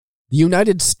The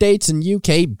United States and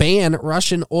UK ban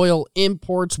Russian oil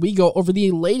imports. We go over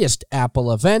the latest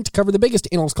Apple event, cover the biggest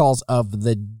analyst calls of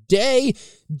the day,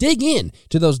 dig in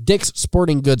to those Dick's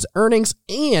Sporting Goods earnings,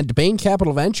 and Bain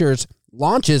Capital Ventures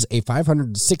launches a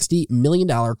 $560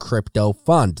 million crypto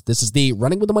fund. This is the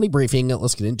Running with the Money briefing.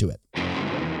 Let's get into it.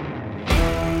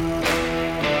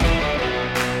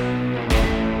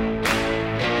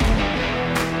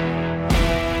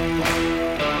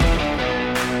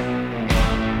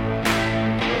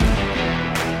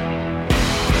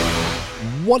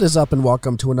 What is up, and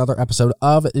welcome to another episode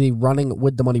of the Running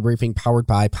with the Money briefing powered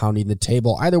by Pounding the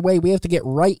Table. Either way, we have to get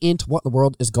right into what in the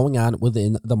world is going on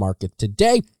within the market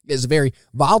today. It is a very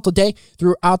volatile day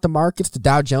throughout the markets. The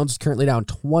Dow Jones is currently down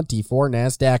 24,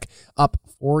 NASDAQ up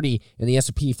 40, and the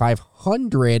S&P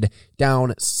 500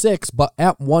 down 6. But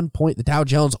at one point, the Dow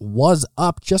Jones was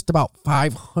up just about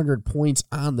 500 points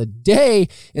on the day,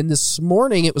 and this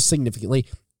morning it was significantly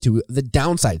to the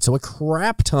downside. So a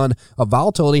crap ton of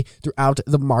volatility throughout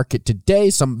the market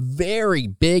today. Some very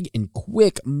big and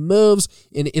quick moves,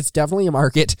 and it's definitely a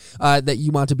market that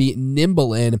you want to be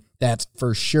nimble in, that's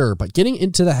for sure. But getting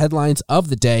into the headlines of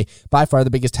the day, by far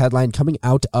the biggest headline coming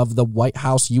out of the White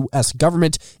House, U.S.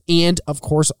 government, and of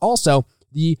course also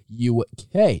the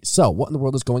UK. So what in the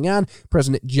world is going on?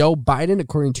 President Joe Biden,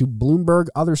 according to Bloomberg,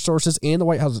 other sources, and the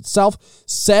White House itself,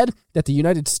 said that the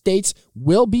United States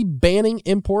will be banning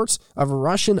imports of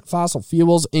Russian fossil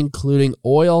fuels, including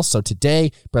oil. So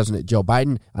today, President Joe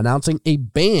Biden announcing a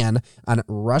ban on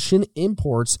Russian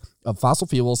imports of fossil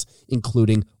fuels,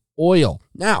 including oil.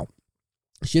 Now,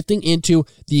 shifting into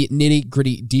the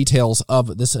nitty-gritty details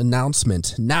of this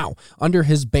announcement. Now, under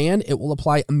his ban, it will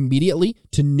apply immediately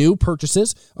to new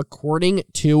purchases, according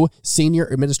to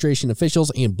senior administration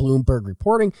officials and Bloomberg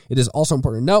reporting. It is also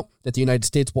important to note that the United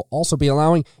States will also be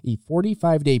allowing a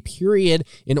 45-day period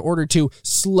in order to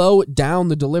slow down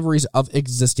the deliveries of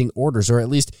existing orders, or at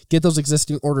least get those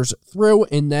existing orders through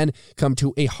and then come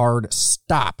to a hard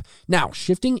stop. Now,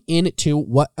 shifting into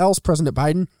what else President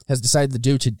Biden has decided to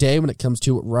do today when it comes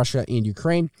to Russia and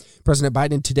Ukraine. President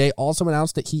Biden today also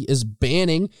announced that he is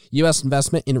banning U.S.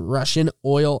 investment in Russian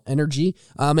oil energy.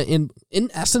 In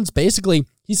essence, basically,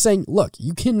 he's saying, look,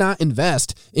 you cannot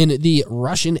invest in the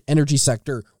Russian energy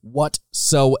sector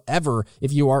whatsoever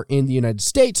if you are in the United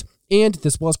States. And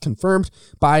this was confirmed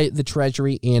by the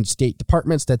Treasury and State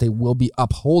Departments that they will be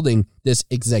upholding this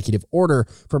executive order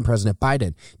from President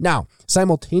Biden. Now,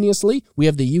 simultaneously, we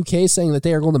have the UK saying that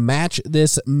they are going to match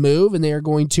this move and they are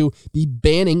going to be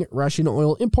banning Russian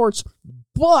oil imports,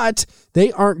 but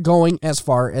they aren't going as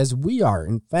far as we are.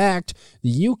 In fact,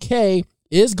 the UK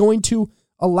is going to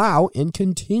allow and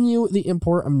continue the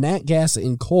import of nat gas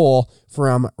and coal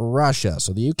from Russia.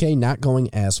 So the UK not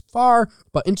going as far,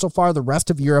 but insofar the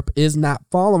rest of Europe is not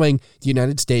following the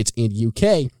United States and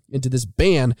UK into this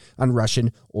ban on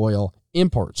Russian oil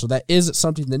imports. So that is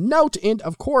something to note, and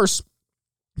of course,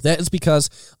 that is because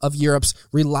of Europe's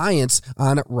reliance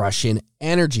on Russian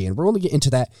energy, and we're going to get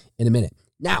into that in a minute.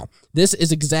 Now, this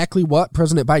is exactly what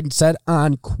President Biden said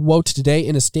on quote today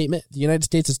in a statement. The United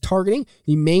States is targeting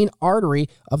the main artery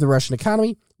of the Russian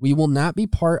economy. We will not be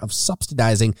part of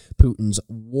subsidizing Putin's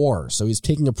war. So he's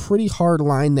taking a pretty hard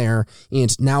line there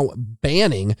and now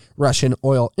banning Russian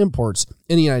oil imports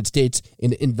in the United States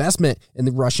and investment in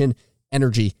the Russian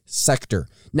energy sector.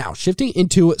 Now, shifting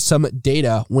into some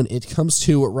data when it comes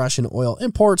to Russian oil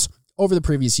imports, over the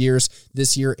previous years,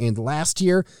 this year and last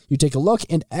year, you take a look,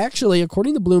 and actually,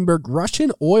 according to Bloomberg,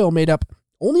 Russian oil made up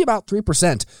only about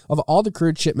 3% of all the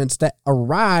crude shipments that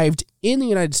arrived in the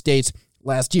United States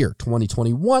last year,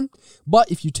 2021. But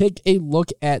if you take a look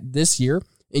at this year,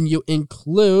 and you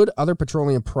include other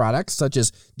petroleum products, such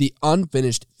as the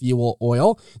unfinished fuel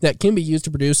oil that can be used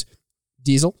to produce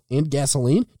diesel and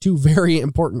gasoline, two very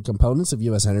important components of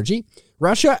U.S. energy,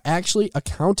 Russia actually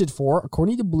accounted for,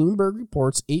 according to Bloomberg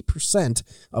reports, 8%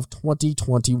 of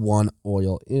 2021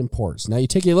 oil imports. Now you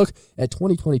take a look at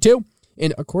 2022,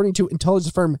 and according to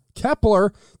intelligence firm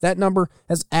Kepler, that number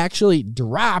has actually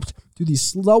dropped to the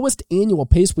slowest annual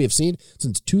pace we have seen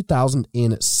since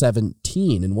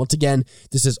 2017. And once again,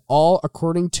 this is all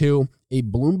according to a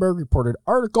Bloomberg reported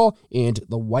article and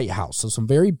the White House. So some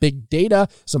very big data,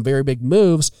 some very big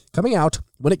moves coming out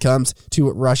when it comes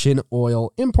to Russian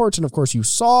oil imports. And of course, you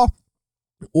saw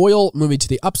Oil moving to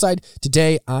the upside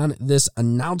today on this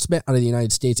announcement out of the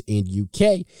United States and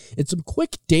UK. And some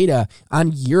quick data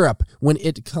on Europe when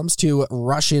it comes to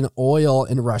Russian oil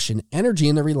and Russian energy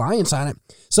and the reliance on it.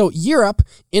 So Europe,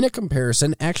 in a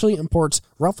comparison, actually imports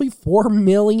roughly 4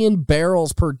 million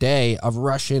barrels per day of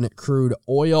Russian crude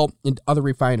oil and other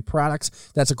refined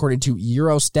products. That's according to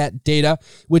Eurostat data,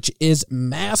 which is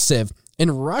massive.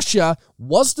 And Russia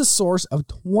was the source of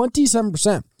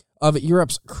 27% of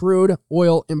Europe's crude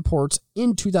oil imports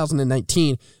in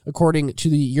 2019, according to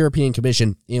the European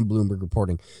Commission and Bloomberg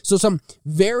reporting. So some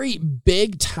very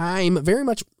big time, very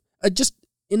much just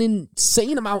an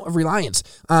insane amount of reliance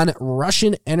on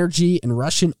Russian energy and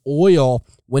Russian oil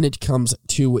when it comes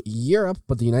to Europe,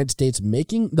 but the United States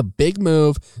making the big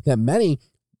move that many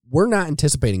were not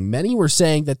anticipating. Many were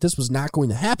saying that this was not going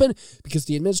to happen because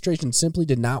the administration simply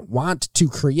did not want to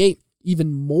create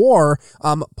even more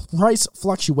price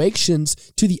fluctuations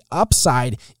to the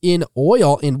upside in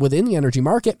oil and within the energy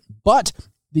market. But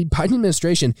the Biden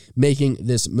administration making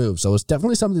this move. So it's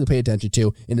definitely something to pay attention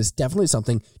to, and it's definitely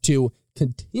something to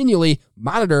continually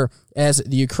monitor as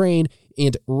the Ukraine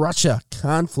and Russia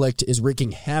conflict is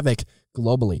wreaking havoc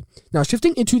globally. Now,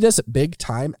 shifting into this big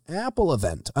time Apple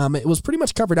event, it was pretty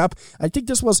much covered up. I think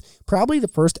this was probably the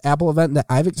first Apple event that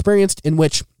I've experienced in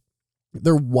which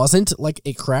there wasn't like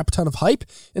a crap ton of hype,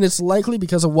 and it's likely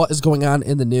because of what is going on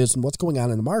in the news and what's going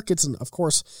on in the markets, and of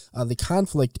course the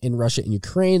conflict in Russia and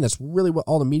Ukraine. That's really what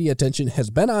all the media attention has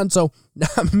been on. So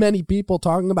not many people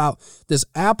talking about this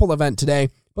Apple event today,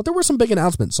 but there were some big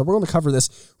announcements, so we're going to cover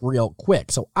this real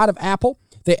quick. So out of Apple,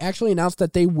 they actually announced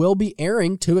that they will be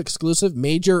airing 2 exclusive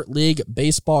Major League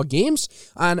Baseball games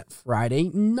on Friday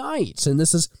nights, and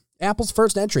this is Apple's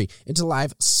first entry into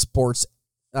live sports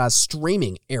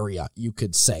streaming area, you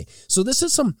could say. So this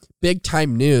is some big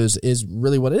time news is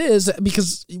really what it is,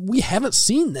 because we haven't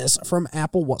seen this from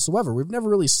Apple whatsoever. We've never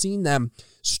really seen them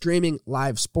streaming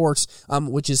live sports,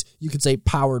 which is, you could say,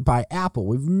 powered by Apple.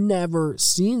 We've never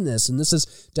seen this, and this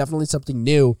is definitely something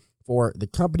new for the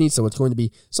company, so it's going to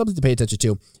be something to pay attention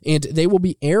to. And they will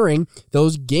be airing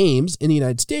those games in the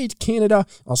United States, Canada,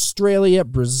 Australia,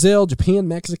 Brazil, Japan,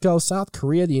 Mexico, South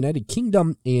Korea, the United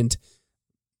Kingdom, and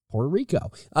Puerto Rico.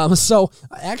 So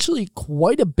actually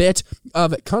quite a bit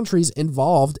of countries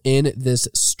involved in this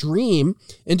stream.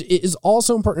 And it is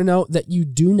also important to note that you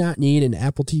do not need an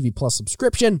Apple TV Plus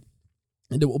subscription,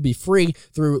 and it will be free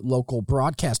through local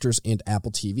broadcasters and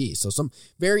Apple TV. So some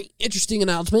very interesting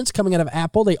announcements coming out of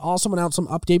Apple. They also announced some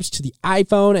updates to the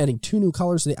iPhone, adding 2 new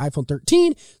colors to the iPhone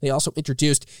 13. They also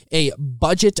introduced a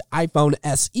budget iPhone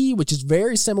SE, which is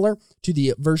very similar to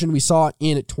the version we saw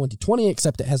in 2020,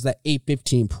 except it has that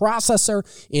A15 processor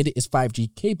and it is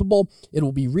 5G capable. It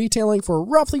will be retailing for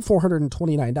roughly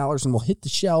 $429 and will hit the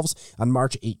shelves on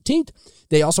March 18th.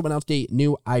 They also announced a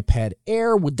new iPad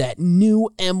Air with that new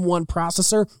M1 processor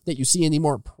that you see in the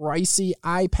more pricey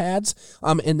iPads,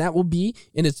 and that will be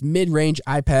in its mid-range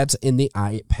iPads in the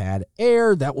iPad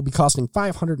Air. That will be costing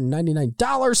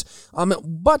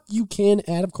 $599, but you can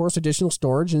add, of course, additional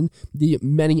storage in the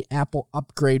many Apple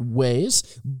upgrade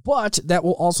ways, but that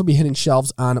will also be hitting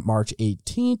shelves on March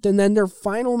 18th. And then their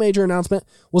final major announcement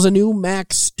was a new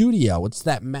Mac Studio. It's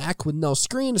that Mac with no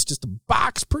screen. It's just a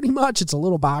box, pretty much. It's a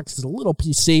little box. It's a little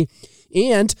PC.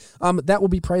 And that will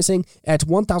be pricing at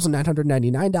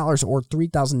 $1,999 or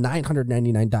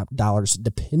 $3,999,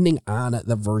 depending on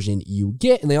the version you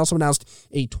get. And they also announced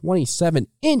a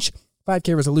 27-inch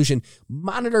 5K resolution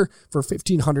monitor for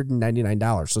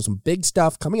 $1,599. So some big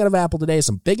stuff coming out of Apple today,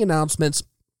 some big announcements.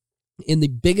 And the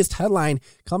biggest headline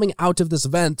coming out of this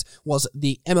event was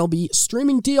the MLB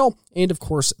streaming deal and, of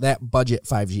course, that budget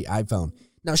 5G iPhone.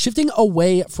 Now, shifting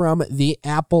away from the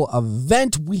Apple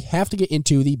event, we have to get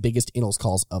into the biggest analyst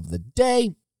calls of the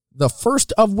day. The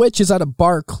first of which is out of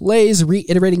Barclays,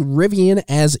 reiterating Rivian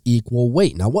as equal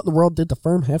weight. Now, what in the world did the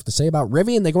firm have to say about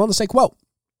Rivian? They go on to say, quote,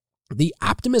 "The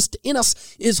optimist in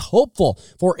us is hopeful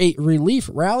for a relief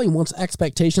rally once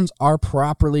expectations are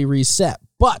properly reset.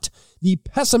 But the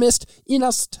pessimist in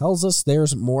us tells us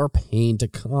there's more pain to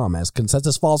come as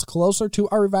consensus falls closer to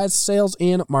our revised sales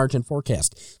and margin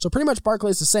forecast." So pretty much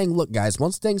Barclays is saying, look, guys,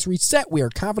 once things reset, we are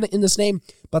confident in this name,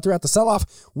 but throughout the sell-off,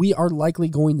 we are likely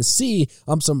going to see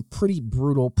some pretty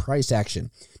brutal price action.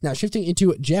 Now, shifting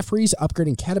into Jefferies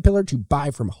upgrading Caterpillar to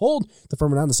buy from hold, the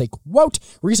firm went on to say, quote,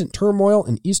 "Recent turmoil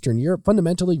in Eastern Europe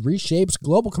fundamentally reshapes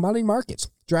global commodity markets,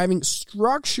 driving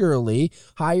structurally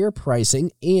higher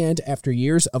pricing, and after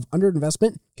years of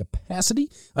underinvestment, capacity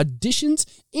additions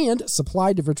and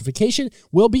supply diversification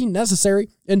will be necessary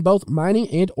in both mining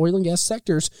and oil and gas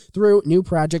sectors though new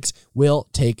projects will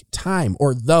take time.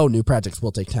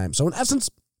 So in essence,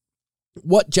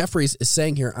 what Jefferies is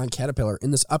saying here on Caterpillar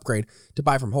in this upgrade to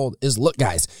buy from hold is, look,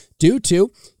 guys, due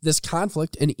to this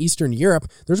conflict in Eastern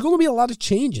Europe, there's going to be a lot of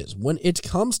changes when it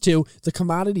comes to the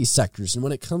commodity sectors and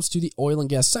when it comes to the oil and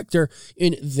gas sector.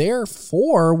 And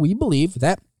therefore, we believe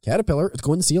that Caterpillar is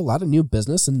going to see a lot of new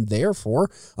business, and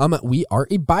therefore, we are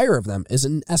a buyer of them, is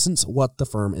in essence what the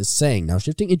firm is saying. Now,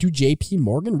 shifting into JP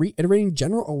Morgan, reiterating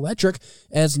General Electric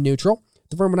as neutral.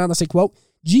 The firm went on to say, quote,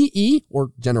 GE,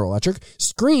 or General Electric,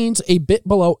 screens a bit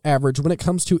below average when it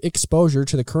comes to exposure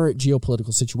to the current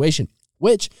geopolitical situation,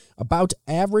 which about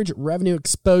average revenue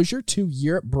exposure to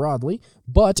Europe broadly,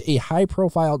 but a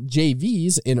high-profile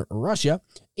JVs in Russia,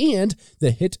 and the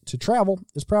hit to travel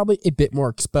is probably a bit more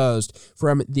exposed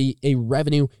from a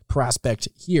revenue prospect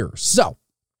here. So,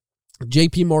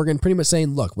 JP Morgan pretty much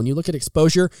saying, look, when you look at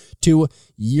exposure to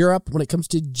Europe, when it comes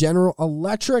to General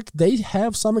Electric, they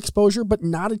have some exposure, but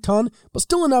not a ton, but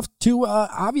still enough to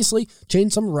obviously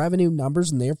change some revenue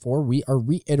numbers, and therefore we are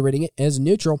reiterating it as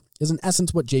neutral, is in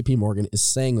essence what JP Morgan is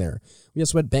saying there. We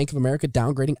also had Bank of America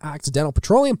downgrading Occidental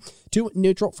Petroleum to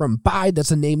neutral from buy.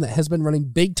 That's a name that has been running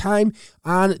big time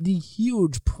on the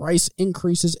huge price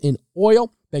increases in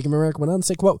oil. Bank of America went on to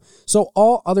say, quote, so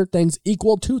all other things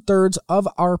equal 2/3 of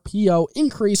our PO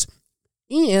increase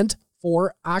and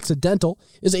for Occidental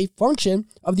is a function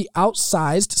of the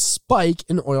outsized spike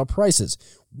in oil prices,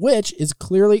 which is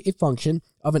clearly a function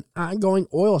of an ongoing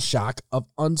oil shock of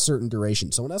uncertain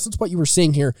duration. So in essence, what you were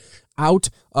seeing here out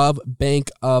of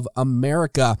Bank of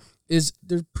America is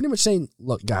they're pretty much saying,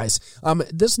 look, guys,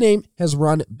 this name has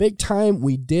run big time.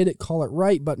 We did call it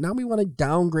right, but now we want to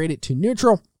downgrade it to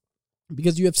neutral,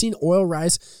 because you have seen oil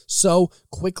rise so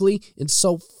quickly and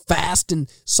so fast and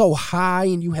so high,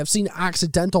 and you have seen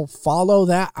Occidental follow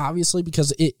that, obviously,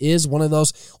 because it is one of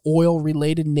those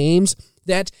oil-related names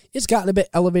that it's gotten a bit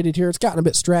elevated here. It's gotten a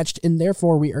bit stretched, and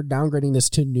therefore we are downgrading this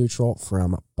to neutral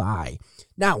from buy.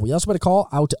 Now, we also had a call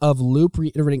out of Loop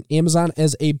reiterating Amazon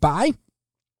as a buy.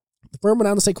 The firm went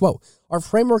on to say, quote, our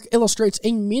framework illustrates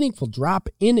a meaningful drop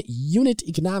in unit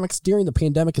economics during the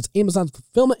pandemic as Amazon's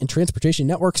fulfillment and transportation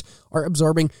networks are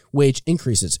absorbing wage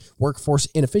increases, workforce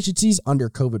inefficiencies under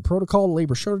COVID protocol,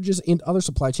 labor shortages, and other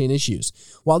supply chain issues.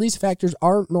 While these factors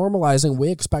are normalizing,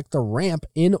 we expect the ramp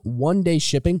in one-day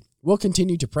shipping will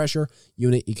continue to pressure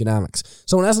unit economics.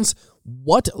 So in essence,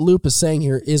 what Loop is saying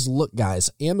here is, look,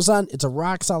 guys, Amazon, it's a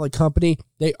rock-solid company.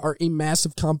 They are a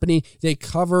massive company. They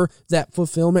cover that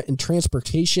fulfillment and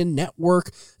transportation network,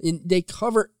 and they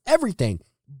cover everything.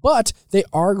 But they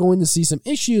are going to see some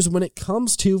issues when it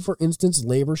comes to, for instance,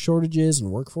 labor shortages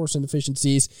and workforce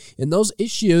inefficiencies. And those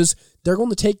issues, they're going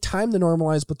to take time to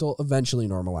normalize, but they'll eventually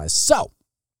normalize. So,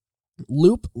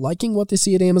 Loop liking what they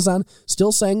see at Amazon,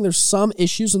 still saying there's some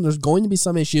issues and there's going to be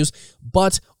some issues,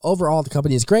 but overall the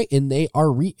company is great and they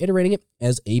are reiterating it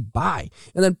as a buy.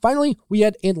 And then finally, we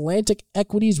had Atlantic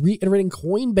Equities reiterating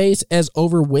Coinbase as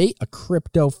overweight, a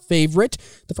crypto favorite.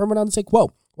 The firm went on to say,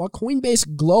 quote, while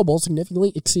Coinbase Global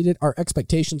significantly exceeded our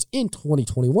expectations in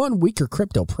 2021, weaker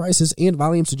crypto prices and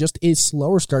volumes suggest a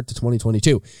slower start to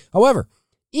 2022. However,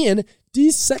 in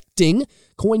dissecting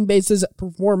Coinbase's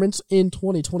performance in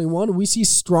 2021, we see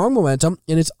strong momentum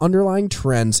in its underlying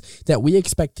trends that we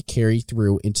expect to carry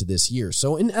through into this year.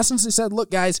 So in essence, they said,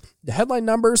 look, guys, the headline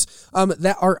numbers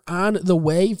that are on the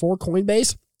way for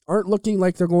Coinbase aren't looking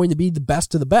like they're going to be the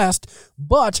best of the best,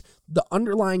 but the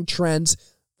underlying trends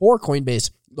for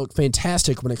Coinbase look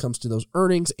fantastic when it comes to those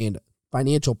earnings and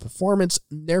financial performance.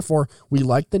 Therefore, we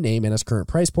like the name, and its current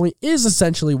price point is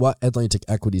essentially what Atlantic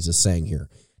Equities is saying here.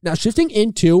 Now, shifting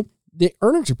into the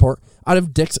earnings report out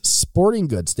of Dick's Sporting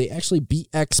Goods. They actually beat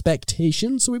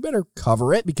expectations, so we better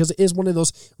cover it because it is one of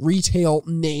those retail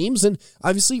names. And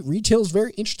obviously, retail is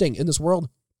very interesting in this world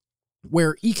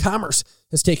where e-commerce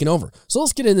has taken over. So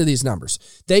let's get into these numbers.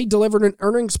 They delivered an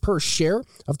earnings per share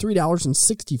of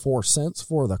 $3.64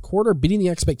 for the quarter, beating the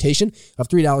expectation of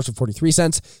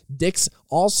 $3.43. Dick's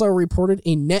also reported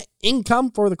a net income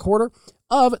for the quarter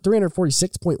of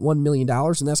 $346.1 million,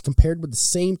 and that's compared with the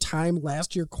same time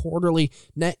last year quarterly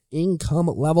net income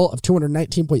level of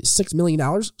 $219.6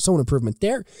 million, so an improvement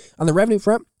there. On the revenue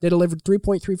front, they delivered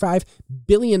 $3.35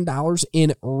 billion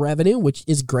in revenue, which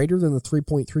is greater than the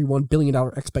 $3.31 billion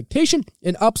expectation,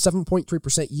 and up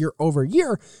 7.3% year over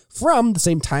year from the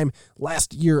same time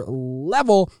last year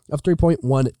level of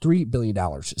 $3.13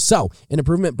 billion. So an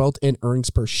improvement both in earnings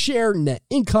per share, net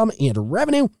income, and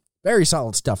revenue. Very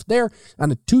solid stuff there.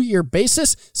 On a 2-year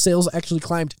basis, sales actually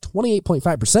climbed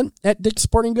 28.5% at Dick's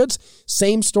Sporting Goods.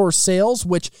 Same-store sales,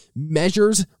 which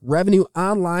measures revenue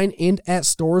online and at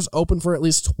stores open for at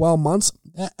least 12 months,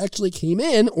 that actually came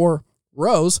in, or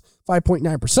rose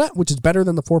 5.9%, which is better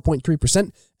than the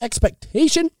 4.3%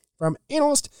 expectation from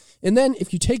analysts. And then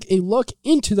if you take a look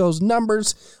into those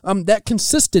numbers, that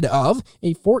consisted of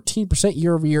a 14%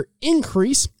 year-over-year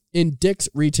increase in Dick's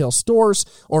retail stores,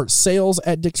 or sales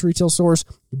at Dick's retail stores,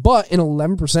 but an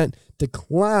 11%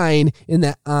 decline in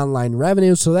that online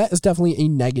revenue. So that is definitely a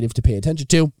negative to pay attention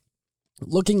to.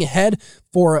 Looking ahead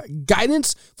for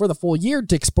guidance for the full year,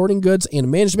 Dick's Sporting Goods and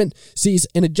Management sees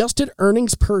an adjusted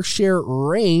earnings per share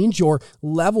range, or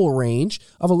level range,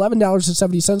 of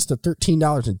 $11.70 to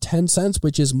 $13.10,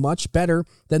 which is much better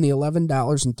than the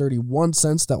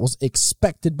 $11.31 that was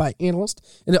expected by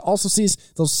analysts. And it also sees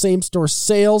those same store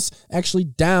sales actually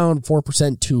down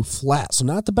 4% to flat. So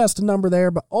not the best number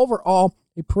there, but overall,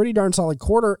 a pretty darn solid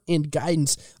quarter and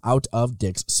guidance out of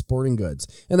Dick's Sporting Goods.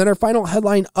 And then our final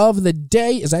headline of the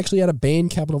day is actually out of Bain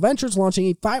Capital Ventures, launching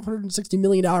a $560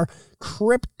 million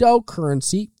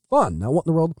cryptocurrency fund. Now, what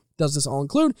in the world does this all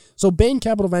include? So Bain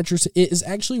Capital Ventures is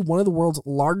actually one of the world's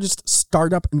largest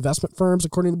startup investment firms,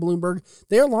 according to Bloomberg.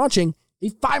 They are launching a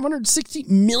 $560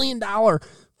 million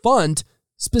fund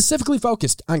specifically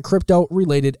focused on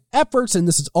crypto-related efforts, and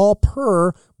this is all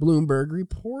per Bloomberg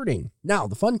reporting. Now,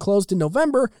 the fund closed in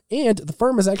November, and the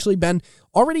firm has actually been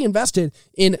already invested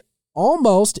in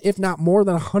almost, if not more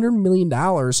than $100 million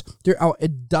throughout a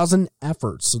dozen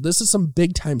efforts. So this is some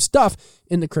big-time stuff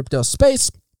in the crypto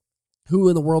space. Who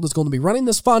in the world is going to be running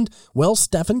this fund? Well,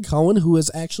 Stephen Cohen, who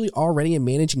is actually already a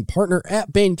managing partner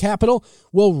at Bain Capital,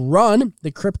 will run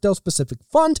the crypto-specific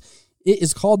fund. It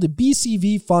is called the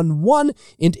BCV Fund 1,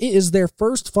 and it is their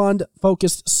first fund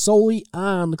focused solely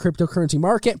on the cryptocurrency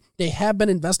market. They have been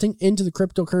investing into the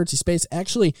cryptocurrency space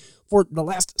actually for the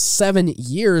last 7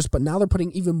 years, but now they're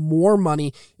putting even more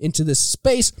money into this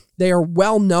space. They are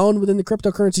well known within the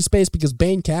cryptocurrency space because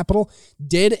Bain Capital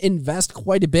did invest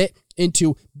quite a bit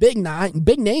into big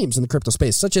names in the crypto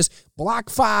space, such as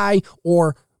BlockFi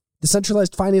or the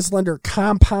centralized finance lender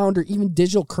Compound, or even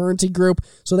Digital Currency Group.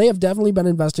 So they have definitely been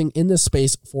investing in this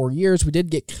space for years. We did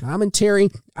get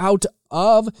commentary out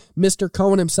of Mr.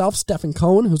 Cohen himself, Stephen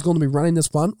Cohen, who's going to be running this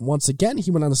fund. Once again, he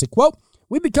went on to say, quote,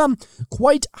 "We become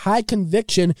quite high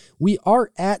conviction. We are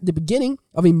at the beginning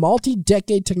of a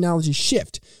multi-decade technology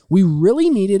shift. We really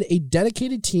needed a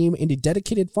dedicated team and a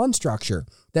dedicated fund structure.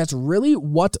 That's really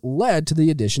what led to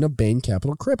the addition of Bain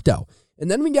Capital Crypto." And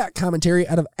then we got commentary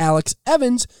out of Alex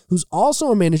Evans, who's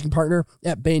also a managing partner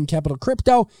at Bain Capital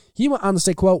Crypto. He went on to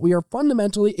say, quote, "We are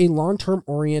fundamentally a long-term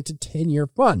oriented 10-year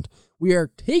fund. We are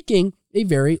taking a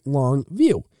very long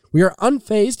view. We are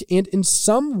unfazed and in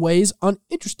some ways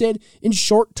uninterested in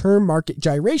short-term market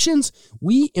gyrations.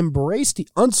 We embrace the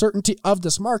uncertainty of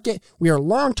this market. We are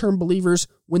long-term believers.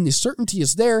 When the certainty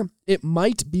is there, it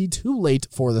might be too late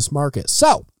for this market."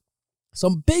 So,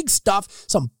 some big stuff,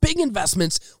 some big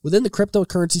investments within the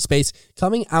cryptocurrency space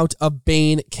coming out of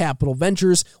Bain Capital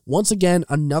Ventures. Once again,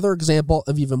 another example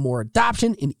of even more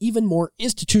adoption and even more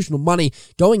institutional money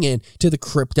going into the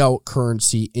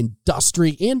cryptocurrency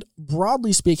industry and,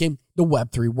 broadly speaking, the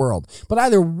Web3 world. But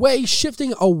either way,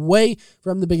 shifting away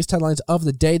from the biggest headlines of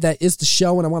the day, that is the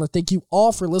show. And I want to thank you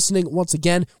all for listening once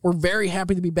again. We're very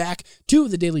happy to be back to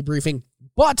the Daily Briefing.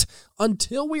 But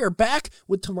until we are back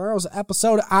with tomorrow's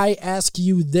episode, I ask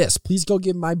you this. Please go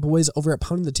give my boys over at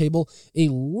Pounding the Table a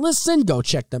listen. Go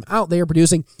check them out. They are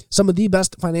producing some of the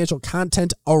best financial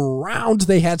content around.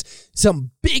 They had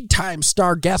some big-time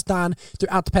star guests on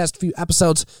throughout the past few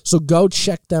episodes. So go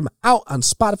check them out on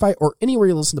Spotify or anywhere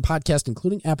you listen to podcasts,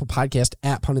 including Apple Podcast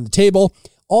at Pounding the Table.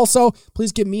 Also,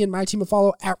 please give me and my team a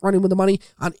follow at Running with the Money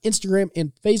on Instagram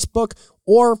and Facebook,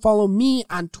 or follow me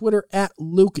on Twitter at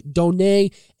Luke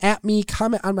Donay. At me,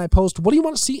 comment on my post. What do you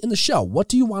want to see in the show? What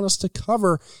do you want us to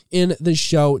cover in the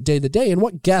show day to day? And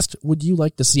what guest would you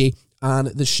like to see on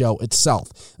the show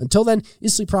itself? Until then,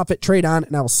 easily profit, trade on,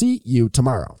 and I will see you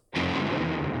tomorrow.